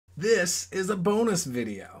This is a bonus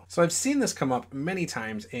video. So I've seen this come up many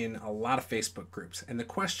times in a lot of Facebook groups, and the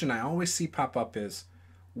question I always see pop up is,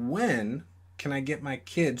 when can I get my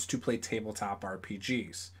kids to play tabletop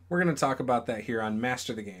RPGs? We're going to talk about that here on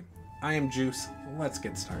Master the Game. I am Juice. Let's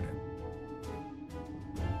get started.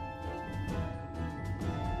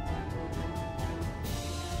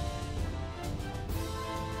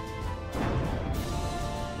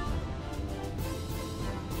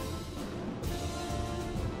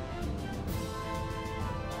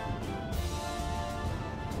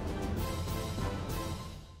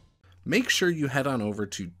 Make sure you head on over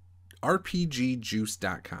to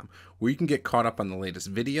rpgjuice.com, where you can get caught up on the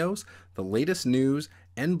latest videos, the latest news,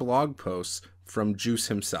 and blog posts from Juice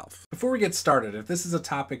himself. Before we get started, if this is a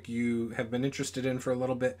topic you have been interested in for a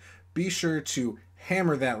little bit, be sure to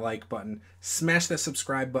hammer that like button, smash that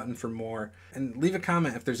subscribe button for more, and leave a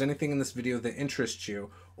comment if there's anything in this video that interests you,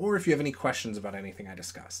 or if you have any questions about anything I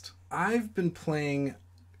discussed. I've been playing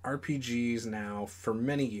RPGs now for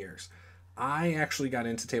many years. I actually got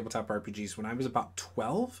into tabletop RPGs when I was about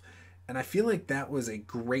 12, and I feel like that was a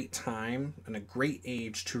great time and a great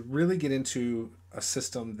age to really get into a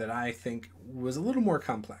system that I think was a little more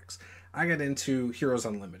complex. I got into Heroes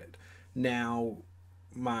Unlimited. Now,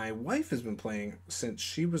 my wife has been playing since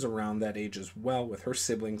she was around that age as well with her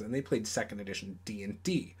siblings, and they played 2nd edition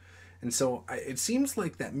D&D. And so it seems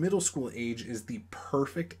like that middle school age is the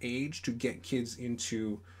perfect age to get kids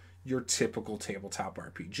into your typical tabletop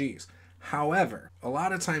RPGs. However, a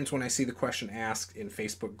lot of times when I see the question asked in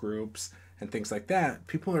Facebook groups and things like that,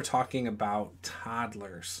 people are talking about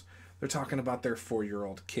toddlers. They're talking about their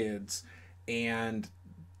 4-year-old kids, and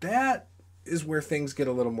that is where things get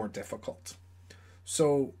a little more difficult.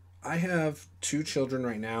 So I have 2 children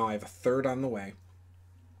right now. I have a 3rd on the way,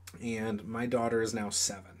 and my daughter is now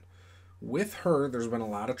 7. With her, there's been a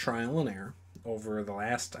lot of trial and error over the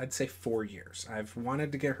last, I'd say, 4 years. I've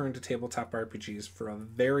wanted to get her into tabletop RPGs for a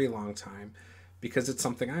very long time because it's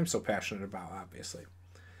something I'm so passionate about, obviously.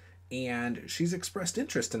 And she's expressed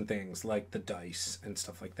interest in things like the dice and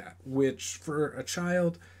stuff like that, which for a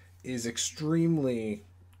child is extremely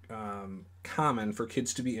common for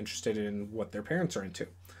kids to be interested in what their parents are into.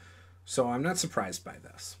 So I'm not surprised by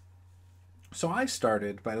this. So I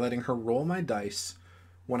started by letting her roll my dice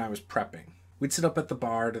when I was prepping. We'd sit up at the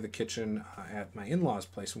bar to the kitchen at my in-laws'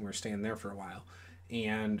 place when we were staying there for a while,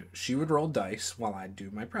 and she would roll dice while I'd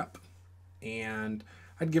do my prep. And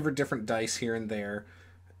I'd give her different dice here and there,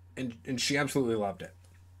 and she absolutely loved it.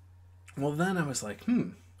 Well, then I was like,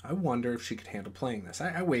 I wonder if she could handle playing this.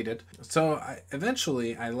 I waited. So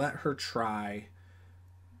eventually I let her try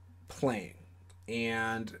playing,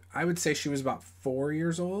 and I would say she was about 4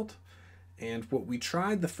 years old, and what we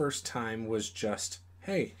tried the first time was just,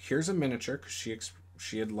 hey, here's a miniature, because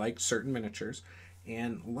she had liked certain miniatures,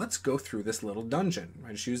 and let's go through this little dungeon.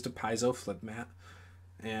 I just used a piezo flip mat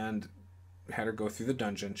and had her go through the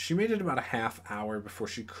dungeon. She made it about a half hour before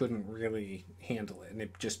she couldn't really handle it, and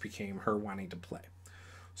it just became her wanting to play.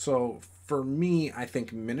 So for me, I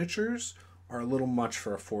think miniatures are a little much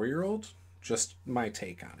for a 4-year-old, just my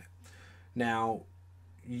take on it. Now,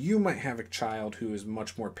 you might have a child who is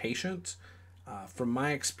much more patient. From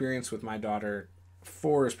my experience with my daughter,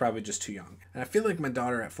 4 is probably just too young. And I feel like my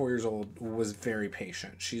daughter at 4 years old was very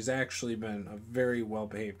patient. She's actually been a very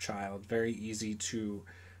well-behaved child, very easy to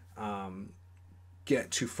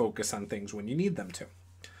get to focus on things when you need them to.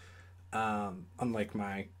 Unlike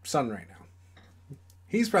my son right now.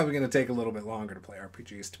 He's probably going to take a little bit longer to play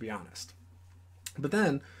RPGs, to be honest. But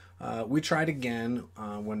then we tried again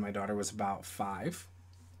when my daughter was about 5,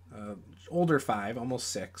 older 5, almost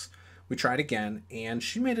 6. We tried again, and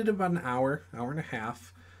she made it about an hour and a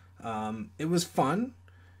half. It was fun,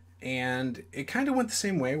 and it kind of went the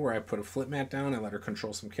same way where I put a flip mat down, I let her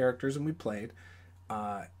control some characters, and we played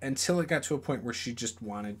until it got to a point where she just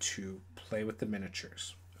wanted to play with the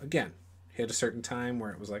miniatures. Again, hit a certain time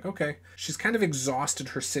where it was like, okay, she's kind of exhausted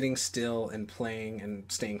her sitting still and playing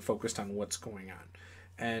and staying focused on what's going on.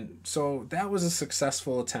 And so that was a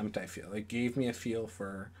successful attempt, I feel. It gave me a feel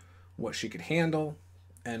for what she could handle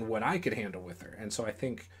and what I could handle with her. And so I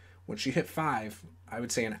think when she hit 5, I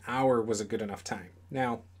would say an hour was a good enough time.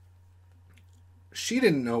 Now, she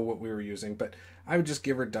didn't know what we were using, but I would just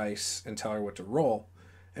give her dice and tell her what to roll.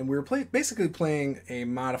 And we were basically playing a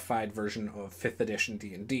modified version of 5th edition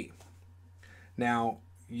D&D. Now,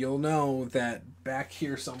 you'll know that back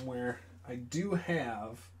here somewhere, I do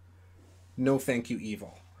have No Thank You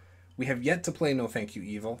Evil. We have yet to play No Thank You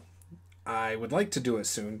Evil. I would like to do it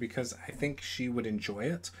soon because I think she would enjoy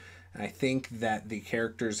it. And I think that the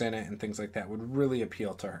characters in it and things like that would really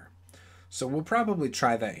appeal to her. So we'll probably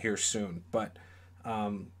try that here soon. But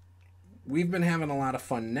we've been having a lot of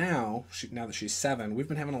fun now. Now that she's 7, we've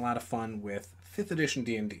been having a lot of fun with 5th edition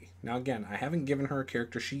D&D. Now again, I haven't given her a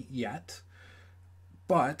character sheet yet,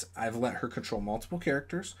 but I've let her control multiple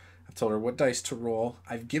characters. I've told her what dice to roll.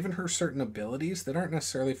 I've given her certain abilities that aren't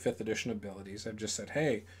necessarily 5th edition abilities. I've just said,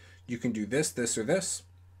 hey, you can do this, this, or this.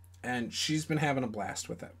 And she's been having a blast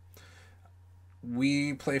with it.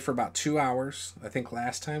 We play for about 2 hours. I think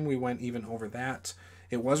last time we went even over that.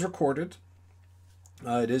 It was recorded.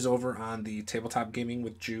 It is over on the Tabletop Gaming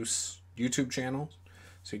with Juce YouTube channel,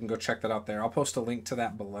 so you can go check that out there. I'll post a link to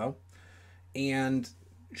that below. And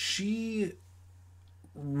she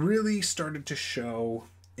really started to show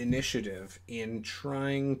initiative in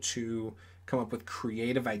trying to come up with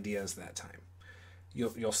creative ideas that time.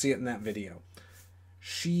 You'll see it in that video.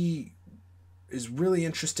 She is really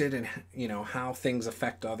interested in, you know, how things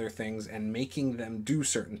affect other things and making them do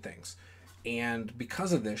certain things. And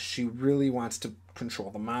because of this, she really wants to control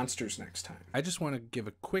the monsters next time. I just want to give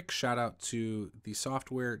a quick shout out to the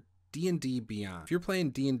software D&D Beyond. If you're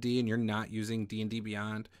playing D&D and you're not using D&D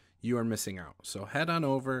Beyond, you are missing out. So head on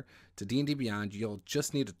over to D&D Beyond. You'll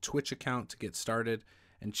just need a Twitch account to get started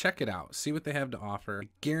and check it out. See what they have to offer. I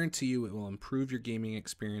guarantee you it will improve your gaming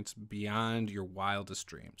experience beyond your wildest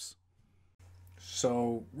dreams.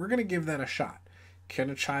 So we're going to give that a shot. Can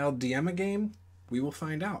a child DM a game? We will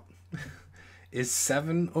find out. Is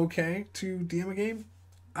 7 okay to DM a game?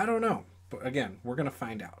 I don't know. But again, we're going to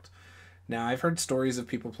find out. Now, I've heard stories of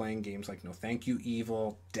people playing games like No Thank You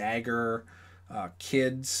Evil, Dagger,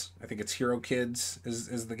 Kids. I think it's Hero Kids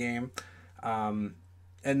is the game. And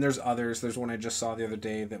there's others. There's one I just saw the other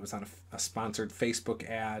day that was on a sponsored Facebook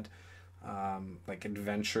ad. Like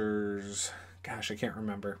Adventures. Gosh, I can't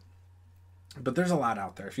remember. But there's a lot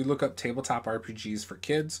out there. If you look up tabletop RPGs for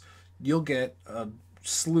kids, you'll get a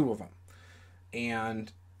slew of them.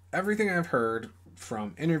 And everything I've heard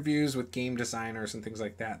from interviews with game designers and things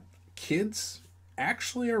like that, kids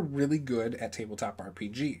actually are really good at tabletop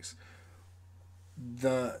RPGs.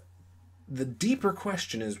 The deeper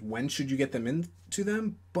question is, when should you get them into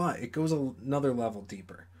them? But it goes another level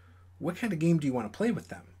deeper. What kind of game do you want to play with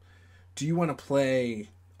them? Do you want to play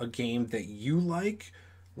a game that you like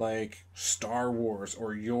Star Wars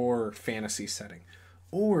or your fantasy setting?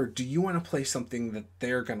 Or do you want to play something that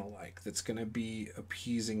they're going to like, that's going to be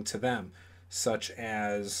appeasing to them, such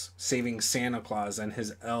as saving Santa Claus and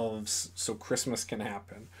his elves so Christmas can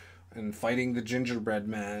happen, and fighting the gingerbread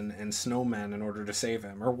men and snowmen in order to save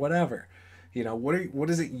him, or whatever? You know, what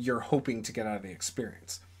is it you're hoping to get out of the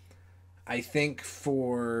experience? I think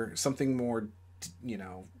for something more, you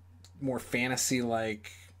know, more fantasy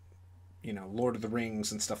like, you know, Lord of the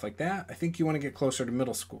Rings and stuff like that, I think you want to get closer to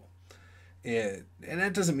middle school. And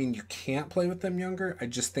that doesn't mean you can't play with them younger. I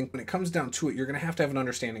just think when it comes down to it, you're going to have an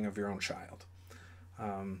understanding of your own child.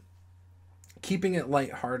 Keeping it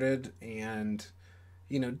lighthearted and,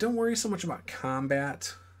 you know, don't worry so much about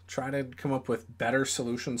combat. Try to come up with better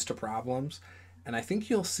solutions to problems. And I think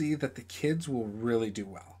you'll see that the kids will really do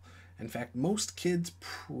well. In fact, most kids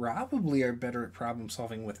probably are better at problem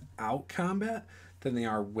solving without combat than they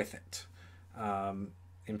are with it.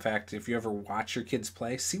 In fact, if you ever watch your kids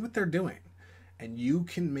play, see what they're doing. And you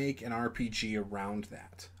can make an RPG around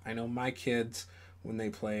that. I know my kids, when they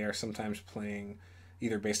play, are sometimes playing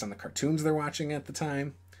either based on the cartoons they're watching at the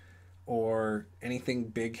time or anything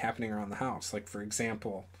big happening around the house. Like, for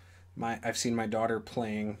example, I've seen my daughter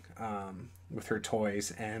playing with her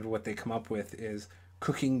toys, and what they come up with is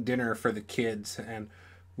cooking dinner for the kids. And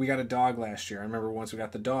we got a dog last year. I remember once we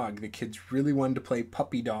got the dog, the kids really wanted to play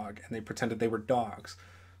puppy dog, and they pretended they were dogs.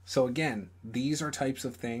 So again, these are types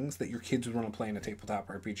of things that your kids would want to play in a tabletop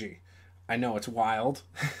RPG. I know it's wild,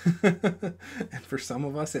 and for some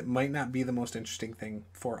of us, it might not be the most interesting thing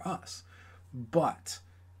for us, but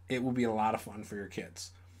it will be a lot of fun for your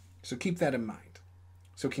kids. So keep that in mind.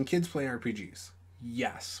 So can kids play RPGs?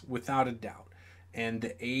 Yes, without a doubt. And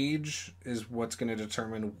the age is what's going to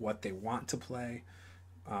determine what they want to play,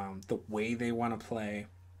 the way they want to play.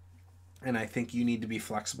 And I think you need to be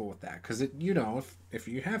flexible with that, because, you know, if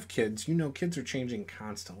you have kids, you know kids are changing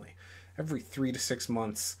constantly. Every 3 to 6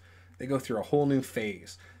 months, they go through a whole new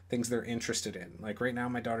phase, things they're interested in. Like right now,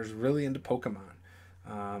 my daughter's really into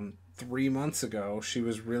Pokemon. 3 months ago, she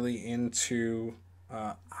was really into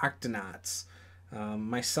Octonauts.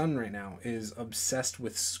 My son right now is obsessed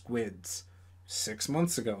with squids. 6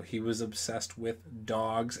 months ago, he was obsessed with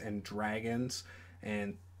dogs and dragons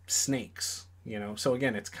and snakes. You know, so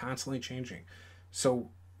again, it's constantly changing.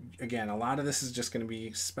 So again, a lot of this is just going to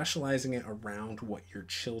be specializing it around what your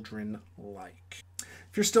children like.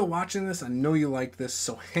 If you're still watching this, I know you like this,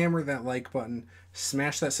 so hammer that like button,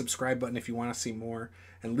 smash that subscribe button if you want to see more,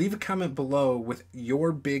 and leave a comment below with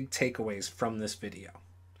your big takeaways from this video.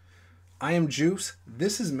 I am Juice.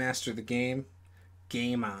 This is Master the Game.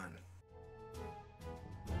 Game on.